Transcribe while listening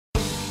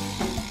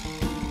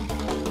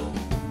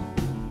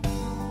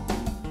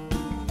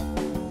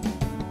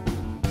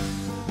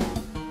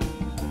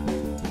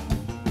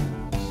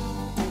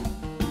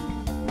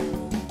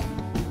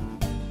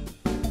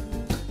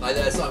Hi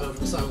there, Simon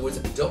from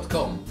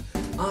simonwoods.com.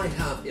 I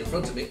have in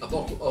front of me a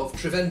bottle of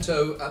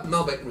Trivento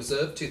Malbec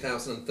Reserve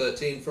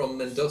 2013 from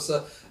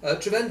Mendoza.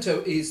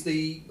 Trivento is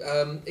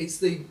it's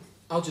the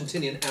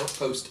Argentinian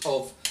outpost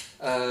of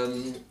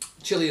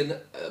Chilean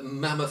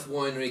mammoth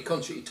winery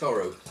Concha y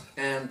Toro,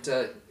 and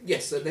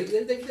yes, they've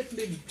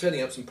been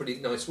turning out some pretty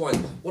nice wines.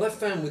 What I've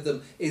found with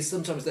them is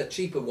sometimes their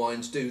cheaper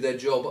wines do their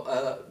job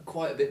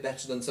quite a bit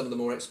better than some of the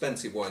more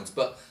expensive wines,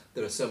 but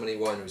there are so many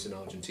wineries in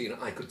Argentina,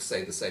 I could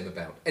say the same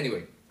about.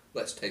 Anyway,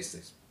 let's taste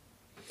this.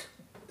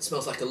 It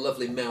smells like a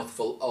lovely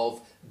mouthful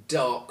of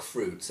dark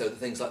fruit, so the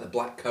things like the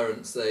black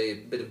currants, a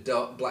bit of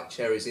dark black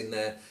cherries in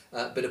there,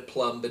 a bit of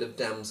plum, bit of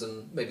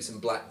damson, maybe some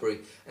blackberry,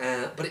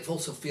 but it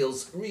also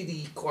feels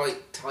really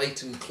quite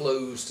tight and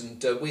closed,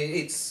 and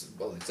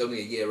it's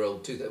only a year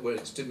old,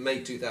 it's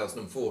May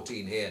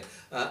 2014 here,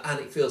 and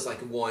it feels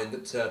like a wine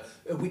that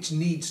which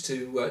needs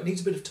a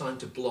bit of time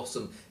to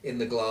blossom in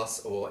the glass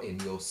or in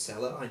your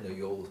cellar. I know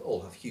you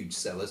all have huge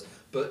cellars,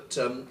 but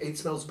it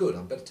smells good.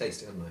 I better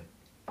taste it, haven't I?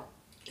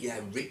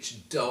 Yeah,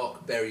 rich,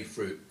 dark berry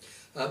fruit.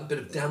 Bit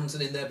of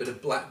damson in there, bit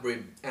of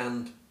blackberry,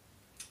 and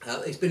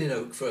it's been in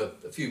oak for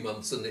a few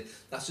months, and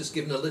that's just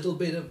given a little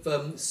bit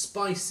of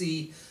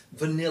spicy,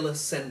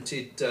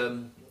 vanilla-scented,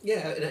 an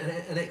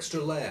extra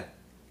layer.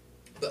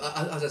 But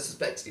as I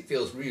suspected, it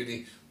feels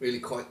really, really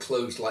quite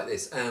closed like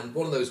this, and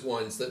one of those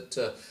wines that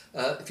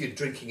if you're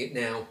drinking it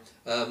now,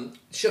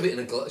 shove it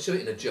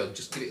in a jug,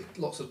 just give it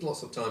lots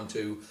of time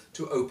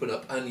to open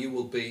up, and you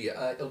will be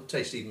it'll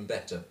taste even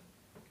better.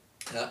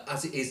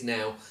 As it is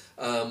now,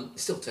 it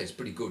still tastes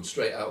pretty good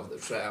straight out of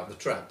the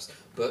traps.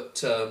 But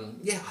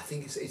yeah, I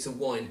think it's a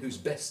wine whose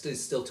best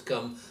is still to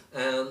come.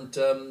 And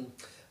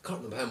I can't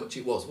remember how much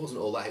it was. It wasn't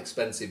all that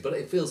expensive, but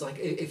it feels like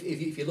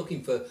if you're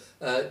looking for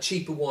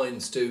cheaper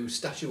wines to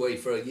stash away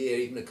for a year,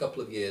 even a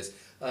couple of years,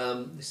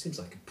 this seems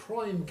like a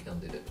prime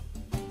candidate.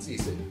 See you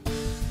soon.